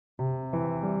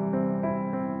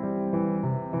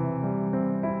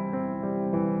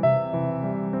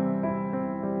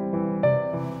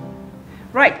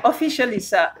Right, officially,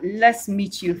 sir, let's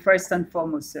meet you first and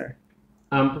foremost, sir.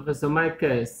 I'm Professor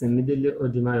Michael Simidele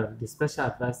Odimayo, the Special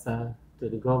Advisor to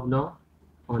the Governor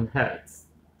on Health.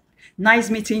 Nice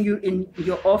meeting you in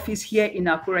your office here in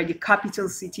Akure, the capital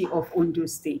city of Ondo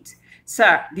State.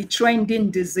 Sir, the trending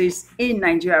disease in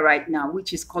Nigeria right now,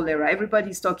 which is cholera,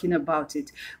 everybody's talking about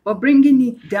it. But bringing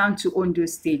it down to Ondo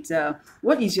State,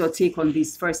 what is your take on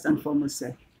this first and foremost,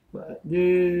 sir? Well,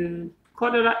 the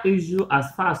cholera issue, as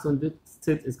far as Ondo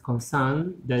State is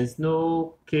concerned, there is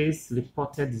no case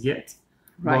reported yet,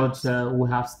 Right. but we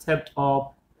have stepped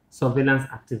up surveillance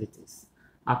activities.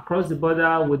 Across the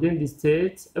border within the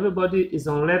state, everybody is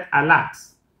on red alert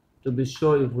to be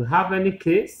sure if we have any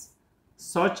case,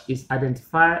 such is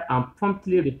identified and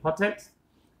promptly reported,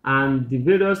 and the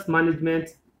various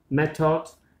management method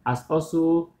has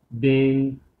also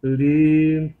been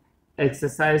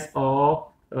re-exercised or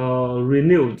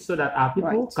renewed so that our people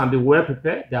Right. can be well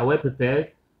prepared. They are well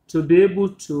prepared to be able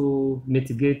to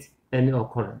mitigate any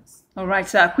occurrence. All right,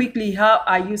 sir. Quickly, how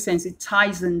are you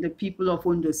sensitizing the people of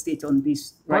Ondo State on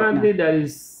this right Currently, now? there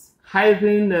is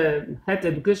hiring health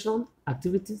education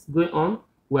activities going on.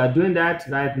 We are doing that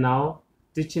right now,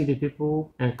 teaching the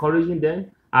people, encouraging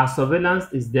them. Our surveillance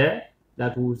is there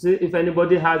that will say if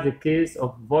anybody has a case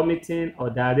of vomiting or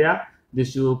diarrhea, they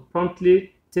should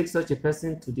promptly take such a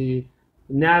person to the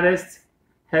nearest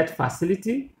health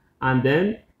facility, and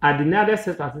then at the nearest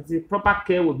health facility, proper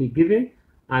care will be given,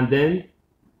 and then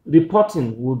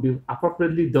reporting will be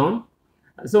appropriately done.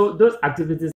 So those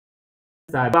activities.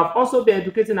 We have also been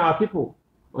educating our people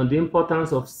on the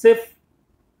importance of safe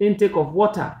intake of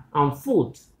water and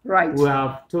food. Right. We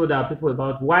have told our people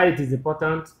about why it is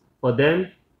important for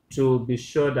them to be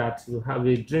sure that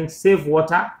we drink safe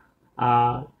water.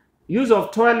 Use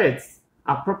of toilets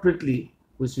appropriately.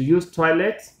 We should use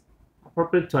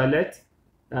appropriate toilet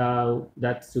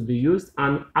that should be used,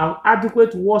 and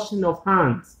adequate washing of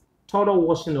hands, thorough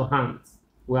washing of hands.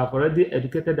 We have already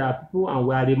educated our people, and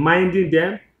we are reminding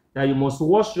them that you must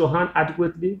wash your hand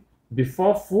adequately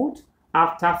before food,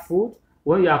 after food,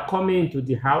 when you are coming into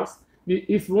the house.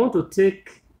 If you want to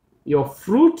take your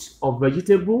fruit or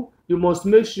vegetable, you must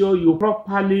make sure you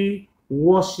properly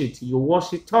wash it. You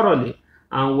wash it thoroughly.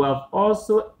 And we have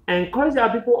also encouraged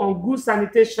our people on good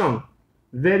sanitation.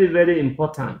 Very, very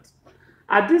important.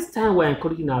 At this time, we're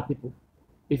encouraging our people,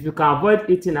 if you can avoid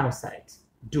eating outside,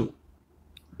 do.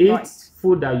 Eat Right.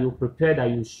 food that you prepare, that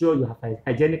you sure you have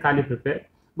hygienically prepared.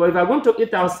 But if you're going to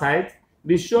eat outside,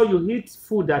 be sure you eat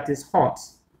food that is hot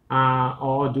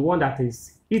or the one that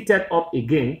is heated up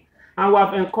again. And we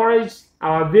have encouraged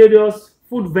our various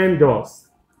food vendors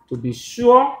to be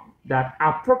sure that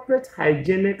appropriate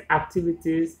hygienic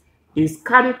activities is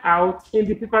carried out in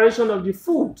the preparation of the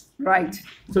food, Right.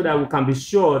 so that we can be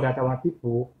sure that our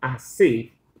people are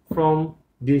safe from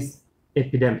these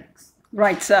epidemics.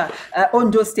 Right, sir.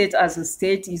 Ondo State as a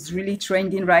state is really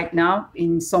trending right now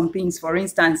in some things. For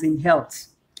instance, in health.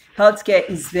 Healthcare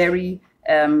is very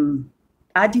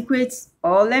adequate,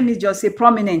 or let me just say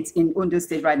prominent in Ondo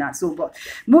State right now. So, but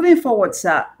moving forward,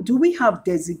 sir, do we have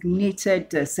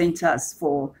designated centers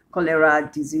for cholera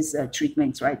disease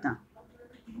treatment right now?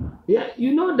 Yeah,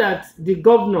 you know that the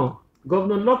Governor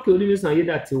Lucky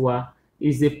Olumide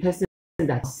is a person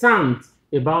that sounds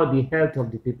about the health of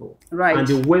the people, Right. and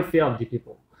the welfare of the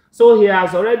people. So he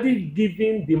has already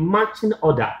given the marching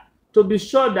order to be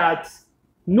sure that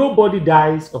nobody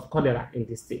dies of cholera in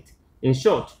the state. In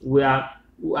short, we are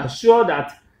sure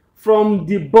that from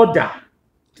the border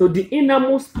to the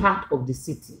innermost part of the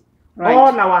city, Right.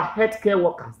 all our healthcare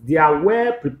workers, they are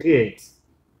well prepared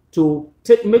to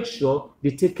make sure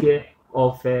they take care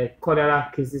of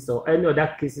cholera cases or any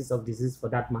other cases of disease for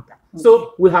that matter. Okay.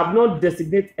 So we have not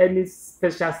designated any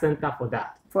special center for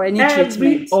that. For any Every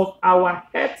treatment. of our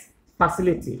health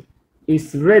facility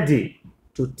is ready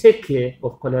to take care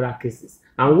of cholera cases.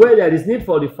 And where there is need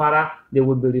for referral, they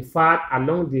will be referred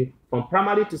from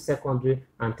primary to secondary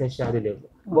and tertiary level.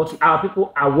 Okay. But our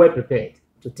people are well prepared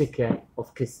to take care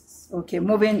of cases. Okay,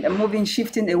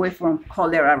 shifting away from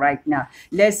cholera right now.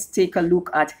 Let's take a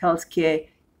look at healthcare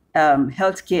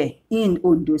in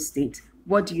Ondo State.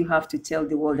 What do you have to tell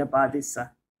the world about this,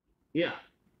 sir? Yeah,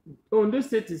 Ondo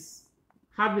State is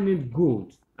having it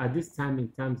good at this time in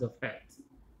terms of health.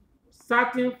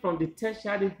 Starting from the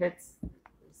tertiary health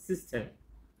system,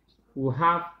 we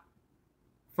have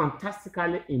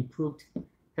fantastically improved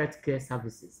healthcare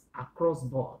services across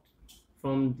board.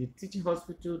 From the teaching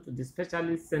hospital to the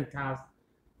specialist centers,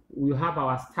 we have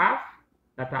our staff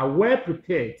that are well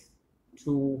prepared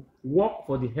to work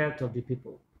for the health of the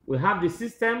people. We have the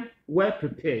system well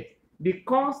prepared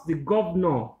because the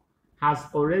governor has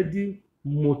already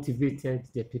motivated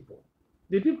the people.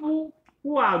 The people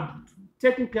who are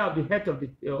taking care of the health of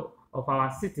of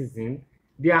our citizens,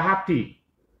 they are happy.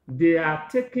 They are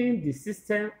taking the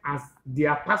system as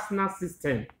their personal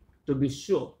system, to be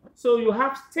sure. So you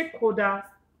have stakeholders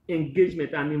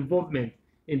engagement and involvement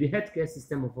in the healthcare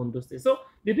system of Ondo State. So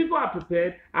the people are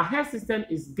prepared. Our health system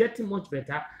is getting much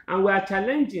better, and we are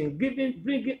challenging,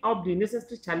 bringing up the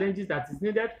necessary challenges that is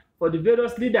needed for the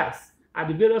various leaders at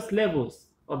the various levels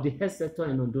of the health sector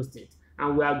in Ondo State.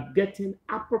 And we are getting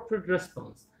appropriate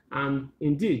response. And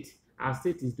indeed, our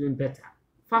state is doing better,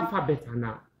 far, far better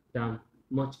now than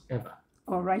much ever.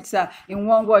 All right, sir. In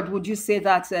one word, would you say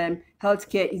that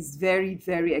healthcare is very,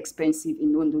 very expensive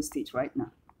in Ondo State right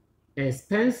now?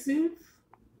 Expensive?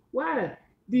 Well,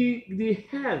 the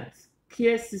health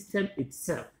care system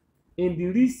itself, in the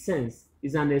real sense,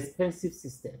 is an expensive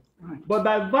system. Right. But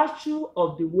by virtue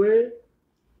of the way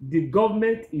the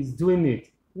government is doing it,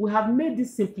 we have made it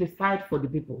simplified for the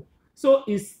people. So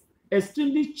it's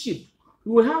extremely cheap.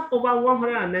 We have over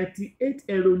 198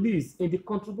 enrollees in the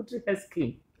contributory health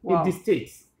scheme in the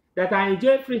states that are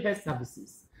enjoying free health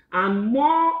services. And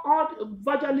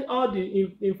virtually all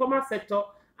the informal sector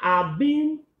are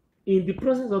being in the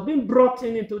process of being brought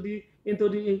into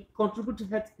the contributory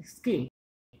health scheme.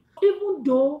 Even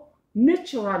though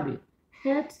naturally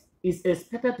health is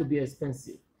expected to be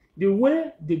expensive, the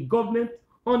way the government,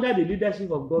 under the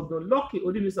leadership of Governor Lucky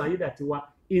Odimayo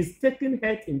is taking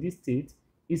health in this state,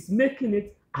 is making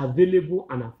it available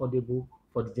and affordable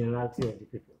for the generality of the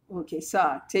people. Okay,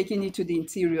 sir. Taking it to the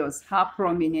interiors, how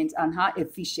prominent and how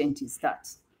efficient is that?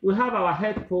 We have our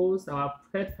health posts, our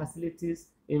health facilities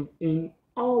in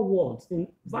all wards,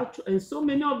 in so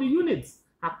many of the units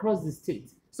across the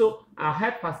state. So our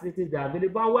health facilities, they are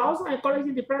available. And we're also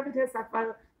encouraging the private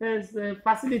health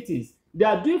facilities. They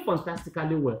are doing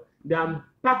fantastically well. They are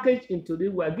packaged into the,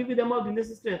 we are giving them all the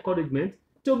necessary encouragement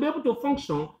to be able to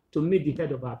function to meet the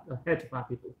health of our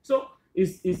people. So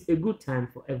it's a good time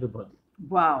for everybody.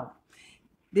 Wow.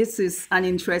 This is an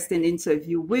interesting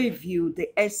interview with you, the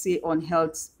essay on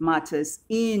health matters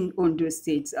in Ondo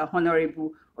State,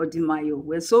 Honorable Odimayo.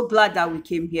 We're so glad that we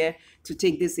came here to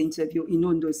take this interview in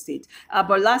Ondo State.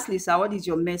 But lastly, sir, what is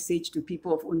your message to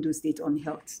people of Ondo State on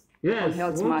health? Yes, on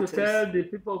health I want matters? to tell the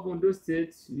people of Ondo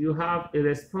State, you have a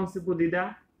responsible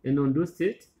leader in Ondo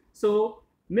State. So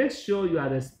make sure you are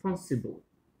responsible.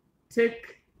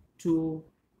 Take to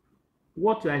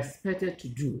what you are expected to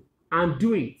do and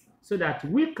do it, so that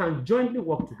we can jointly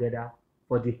work together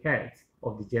for the health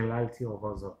of the generality of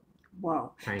us all.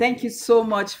 Wow. Thank you so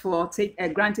much for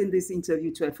granting this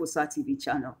interview to FOSA TV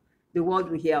channel. The world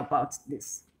will hear about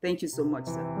this. Thank you so much,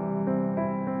 sir.